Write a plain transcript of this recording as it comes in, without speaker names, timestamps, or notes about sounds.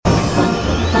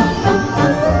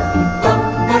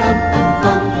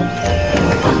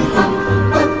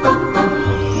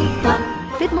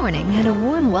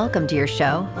welcome to your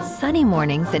show, Sunny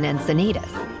Mornings in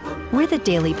Encinitas. We're the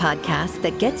daily podcast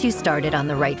that gets you started on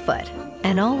the right foot,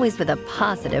 and always with a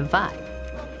positive vibe.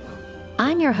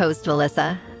 I'm your host,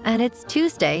 Melissa, and it's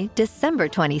Tuesday, December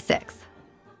 26th.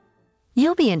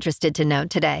 You'll be interested to know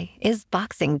today is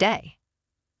Boxing Day.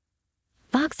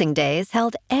 Boxing Day is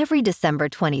held every December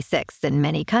 26th in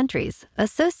many countries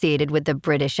associated with the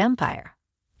British Empire.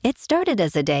 It started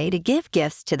as a day to give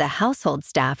gifts to the household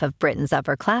staff of Britain's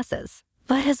upper classes,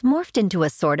 but has morphed into a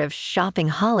sort of shopping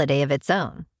holiday of its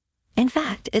own. In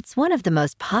fact, it's one of the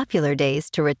most popular days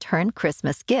to return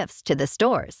Christmas gifts to the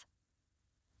stores.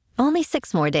 Only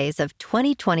 6 more days of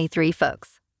 2023,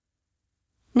 folks.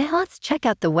 Now let's check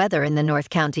out the weather in the North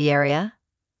County area.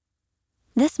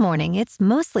 This morning, it's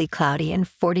mostly cloudy and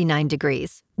 49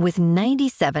 degrees, with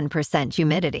 97%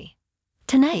 humidity.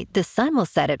 Tonight, the sun will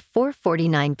set at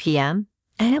 4:49 p.m.,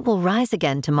 and it will rise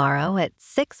again tomorrow at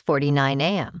 6:49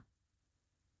 a.m.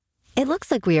 It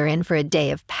looks like we are in for a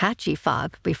day of patchy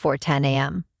fog before 10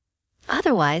 a.m.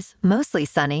 Otherwise, mostly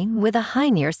sunny with a high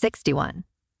near 61.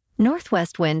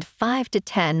 Northwest wind 5 to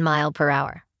 10 miles per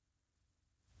hour.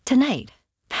 Tonight,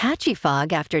 patchy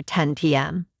fog after 10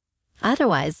 p.m.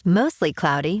 Otherwise, mostly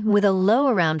cloudy with a low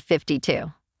around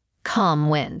 52. Calm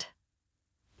wind.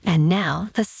 And now,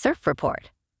 the surf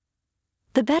report.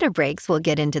 The better breaks will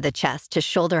get into the chest to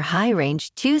shoulder high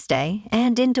range Tuesday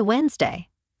and into Wednesday.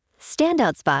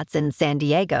 Standout spots in San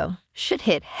Diego should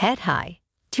hit head high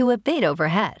to a bit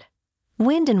overhead.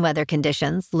 Wind and weather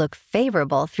conditions look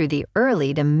favorable through the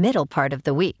early to middle part of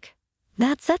the week.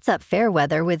 That sets up fair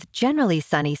weather with generally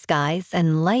sunny skies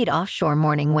and light offshore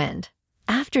morning wind.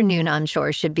 Afternoon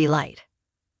onshore should be light.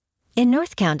 In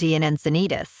North County and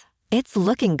Encinitas, it's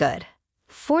looking good.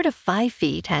 4 to 5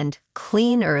 feet and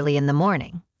clean early in the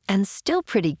morning, and still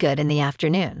pretty good in the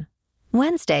afternoon.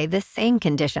 Wednesday, the same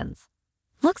conditions.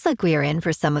 Looks like we are in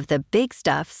for some of the big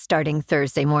stuff starting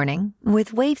Thursday morning,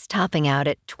 with waves topping out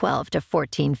at 12 to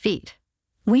 14 feet.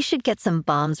 We should get some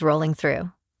bombs rolling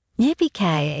through.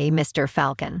 Yippee-ki-yay, Mr.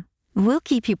 Falcon. We'll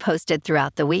keep you posted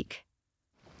throughout the week.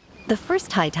 The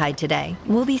first high tide today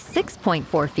will be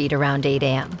 6.4 feet around 8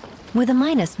 a.m., with a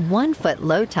minus 1 foot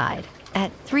low tide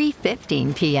at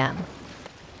 3:15 p.m.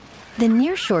 The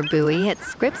nearshore buoy at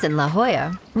Scripps in La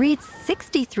Jolla reads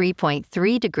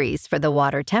 63.3 degrees for the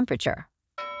water temperature.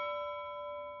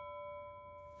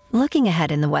 Looking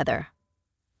ahead in the weather.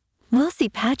 We'll see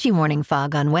patchy morning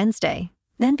fog on Wednesday,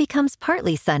 then becomes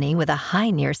partly sunny with a high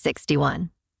near 61.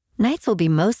 Nights will be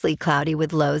mostly cloudy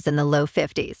with lows in the low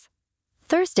 50s.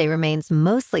 Thursday remains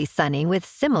mostly sunny with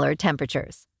similar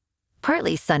temperatures.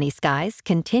 Partly sunny skies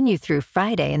continue through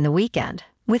Friday and the weekend,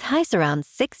 with highs around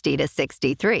 60 to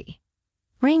 63.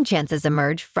 Rain chances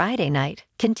emerge Friday night,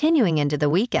 continuing into the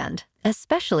weekend,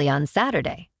 especially on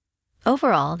Saturday.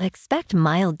 Overall, expect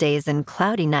mild days and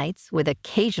cloudy nights with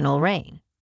occasional rain.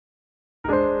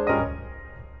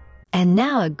 And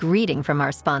now a greeting from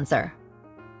our sponsor.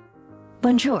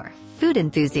 Bonjour, food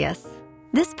enthusiasts.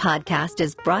 This podcast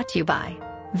is brought to you by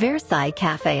Versailles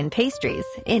Cafe and Pastries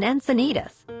in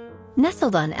Encinitas.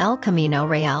 Nestled on El Camino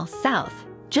Real South,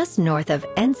 just north of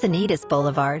Encinitas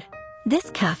Boulevard, this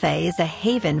cafe is a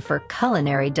haven for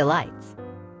culinary delights.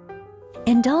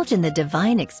 Indulge in the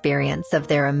divine experience of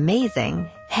their amazing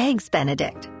Eggs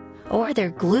Benedict or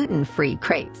their gluten-free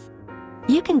crepes.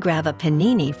 You can grab a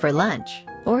panini for lunch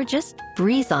or just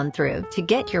breeze on through to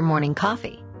get your morning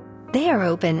coffee. They are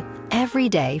open every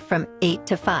day from 8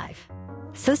 to 5.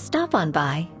 So stop on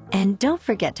by and don't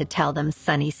forget to tell them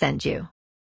Sunny sent you.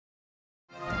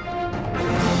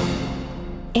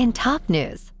 In top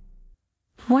news,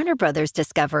 Warner Brothers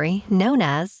Discovery, known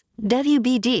as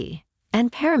WBD, and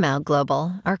Paramount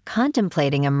Global are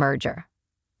contemplating a merger,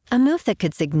 a move that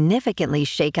could significantly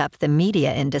shake up the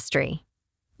media industry.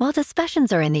 While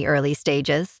discussions are in the early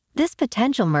stages, this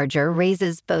potential merger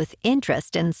raises both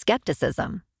interest and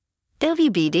skepticism.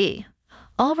 WBD,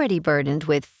 already burdened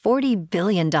with $40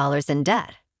 billion in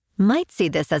debt, might see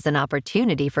this as an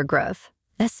opportunity for growth,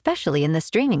 especially in the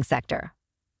streaming sector.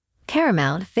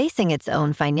 Paramount, facing its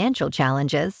own financial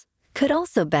challenges, could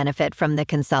also benefit from the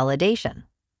consolidation.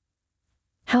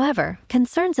 However,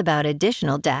 concerns about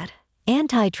additional debt,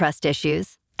 antitrust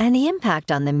issues, and the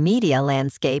impact on the media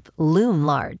landscape loom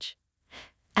large.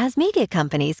 As media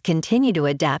companies continue to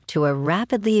adapt to a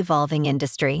rapidly evolving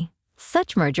industry,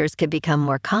 such mergers could become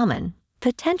more common,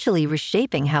 potentially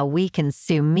reshaping how we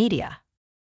consume media.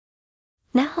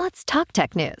 Now let's talk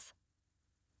tech news.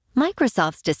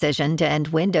 Microsoft's decision to end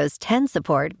Windows 10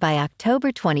 support by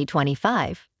October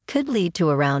 2025 could lead to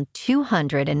around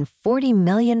 240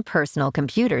 million personal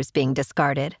computers being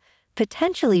discarded,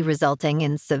 potentially resulting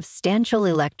in substantial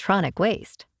electronic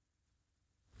waste.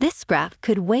 This scrap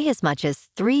could weigh as much as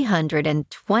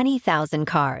 320,000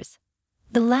 cars.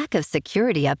 The lack of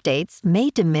security updates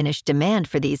may diminish demand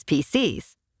for these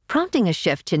PCs, prompting a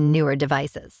shift to newer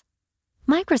devices.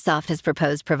 Microsoft has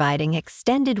proposed providing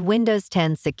extended Windows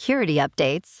 10 security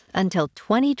updates until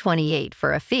 2028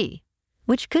 for a fee,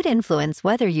 which could influence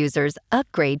whether users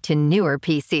upgrade to newer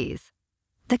PCs.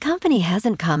 The company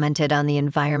hasn't commented on the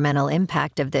environmental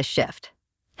impact of this shift.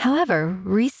 However,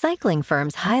 recycling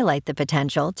firms highlight the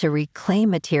potential to reclaim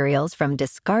materials from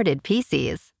discarded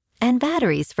PCs and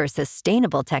batteries for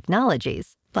sustainable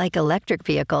technologies like electric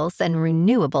vehicles and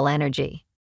renewable energy.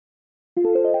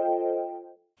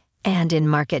 And in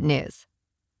market news,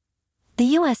 the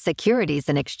U.S. Securities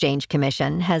and Exchange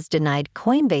Commission has denied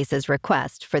Coinbase's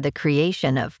request for the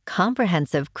creation of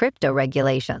comprehensive crypto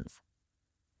regulations.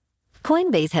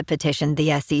 Coinbase had petitioned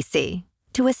the SEC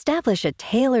to establish a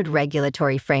tailored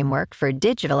regulatory framework for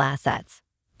digital assets,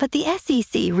 but the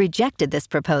SEC rejected this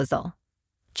proposal.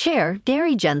 Chair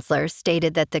Gary Gensler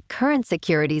stated that the current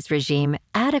securities regime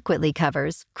adequately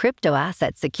covers crypto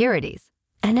asset securities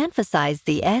and emphasized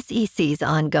the SEC's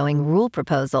ongoing rule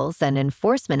proposals and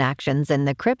enforcement actions in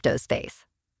the crypto space.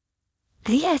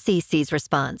 The SEC's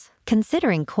response,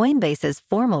 considering Coinbase's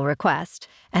formal request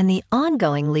and the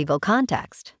ongoing legal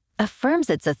context, affirms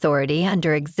its authority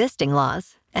under existing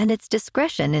laws and its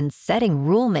discretion in setting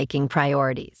rulemaking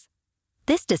priorities.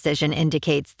 This decision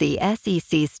indicates the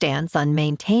SEC's stance on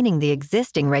maintaining the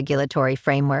existing regulatory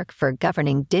framework for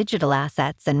governing digital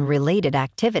assets and related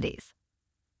activities.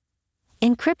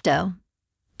 In crypto,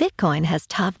 Bitcoin has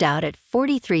topped out at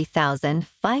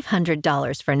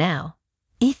 $43,500 for now.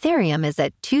 Ethereum is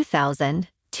at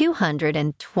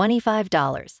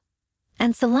 $2,225,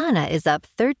 and Solana is up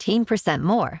 13%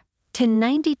 more to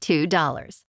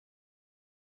 $92.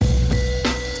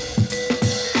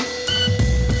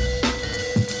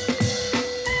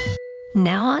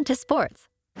 Now on to sports.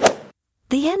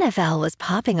 The NFL was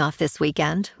popping off this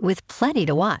weekend with plenty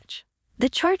to watch. The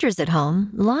Chargers at home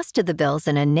lost to the Bills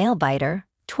in a nail-biter,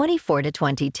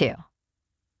 24-22.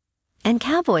 And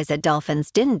Cowboys at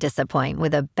Dolphins didn't disappoint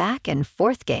with a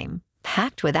back-and-forth game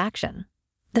packed with action.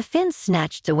 The Finns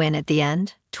snatched the win at the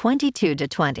end,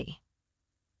 22-20.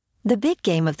 The big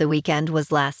game of the weekend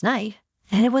was last night,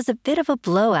 and it was a bit of a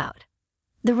blowout.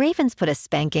 The Ravens put a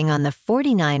spanking on the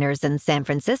 49ers in San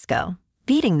Francisco,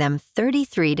 beating them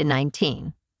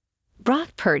 33-19.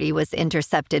 Brock Purdy was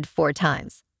intercepted 4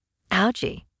 times.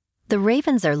 Ouchie. The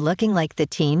Ravens are looking like the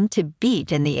team to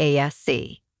beat in the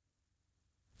AFC.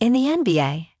 In the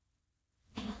NBA,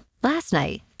 last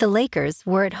night, the Lakers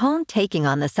were at home taking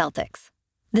on the Celtics.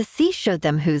 The Sea showed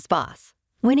them who's boss,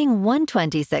 winning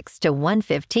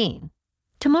 126-115.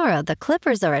 Tomorrow, the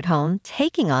Clippers are at home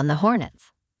taking on the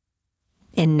Hornets.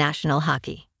 In national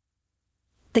hockey,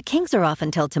 the Kings are off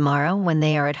until tomorrow when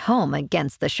they are at home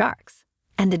against the Sharks,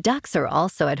 and the Ducks are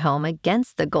also at home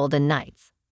against the Golden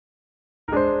Knights.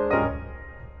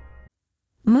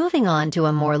 Moving on to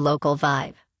a more local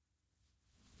vibe.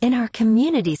 In our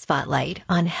community spotlight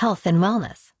on health and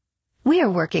wellness, we are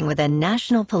working with a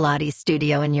national Pilates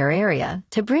studio in your area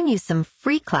to bring you some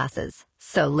free classes,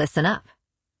 so listen up.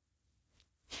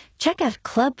 Check out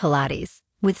Club Pilates,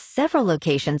 with several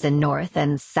locations in North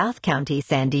and South County,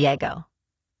 San Diego.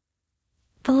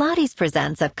 Pilates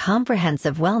presents a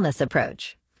comprehensive wellness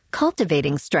approach,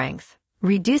 cultivating strength,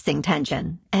 reducing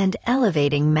tension, and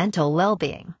elevating mental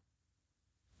well-being.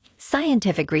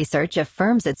 Scientific research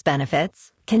affirms its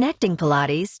benefits, connecting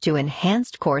Pilates to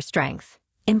enhanced core strength,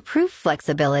 improved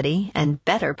flexibility, and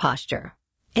better posture.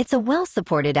 It's a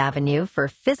well-supported avenue for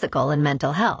physical and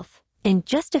mental health in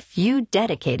just a few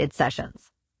dedicated sessions.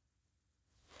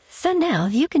 So now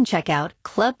you can check out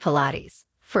Club Pilates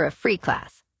for a free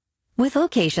class. With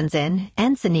locations in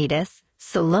Encinitas,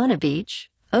 Solana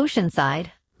Beach, Oceanside,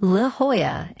 La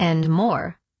Jolla, and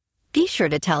more, be sure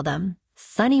to tell them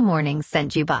Sunny Mornings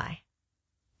sent you by.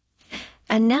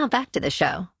 And now back to the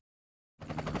show.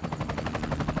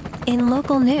 In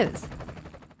local news,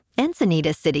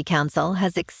 Encinitas City Council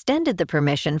has extended the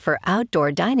permission for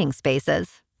outdoor dining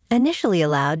spaces, initially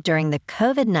allowed during the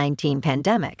COVID-19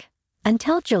 pandemic,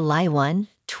 until July 1,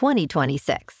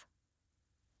 2026.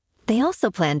 They also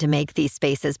plan to make these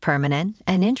spaces permanent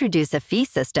and introduce a fee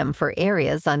system for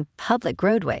areas on public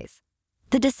roadways.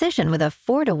 The decision with a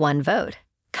 4-1 vote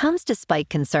comes despite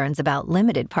concerns about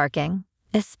limited parking,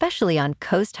 especially on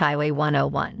Coast Highway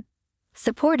 101.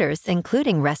 Supporters,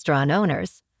 including restaurant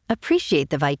owners, appreciate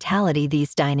the vitality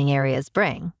these dining areas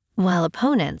bring, while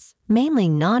opponents, mainly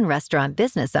non-restaurant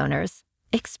business owners,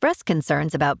 express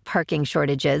concerns about parking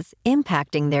shortages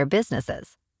impacting their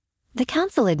businesses. The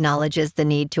council acknowledges the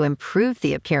need to improve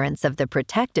the appearance of the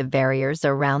protective barriers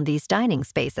around these dining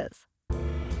spaces.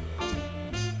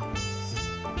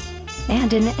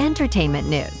 And in entertainment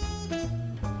news,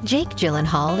 Jake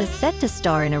Gyllenhaal is set to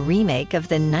star in a remake of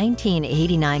the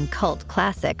 1989 cult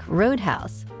classic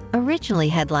Roadhouse, originally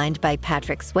headlined by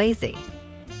Patrick Swayze.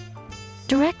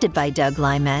 Directed by Doug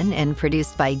Liman and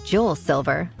produced by Joel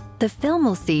Silver, the film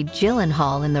will see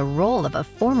Gyllenhaal in the role of a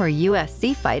former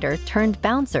UFC fighter turned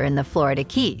bouncer in the Florida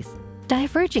Keys,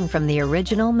 diverging from the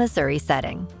original Missouri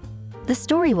setting. The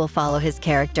story will follow his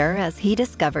character as he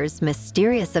discovers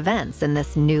mysterious events in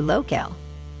this new locale.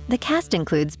 The cast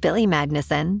includes Billy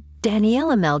Magnuson,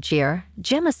 Daniela Melchior,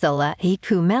 Gemma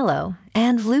Ikumello,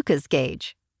 and Lucas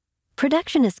Gage.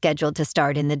 Production is scheduled to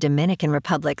start in the Dominican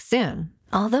Republic soon,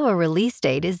 although a release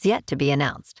date is yet to be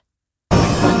announced.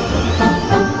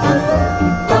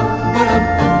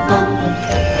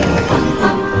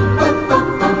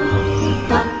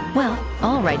 Well,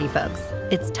 alrighty folks,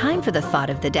 it's time for the thought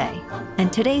of the day,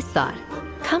 and today's thought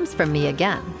comes from me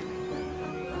again.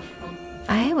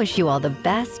 I wish you all the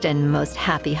best and most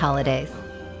happy holidays,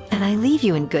 and I leave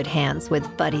you in good hands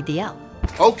with Buddy the Elf.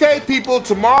 Okay, people,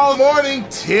 tomorrow morning,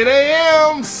 10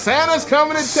 a.m., Santa's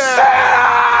coming to town.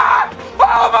 Santa!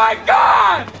 Oh my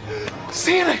God!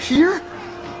 Santa here?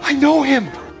 I know him.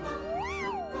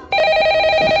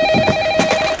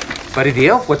 Buddy the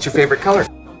Elf, what's your favorite color?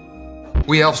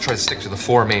 We elves try to stick to the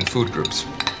 4 main food groups: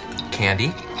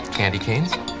 candy, candy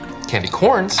canes, candy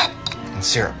corns, and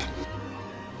syrup.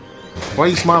 Why are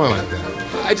you smiling like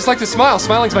that? I just like to smile.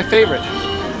 Smiling's my favorite.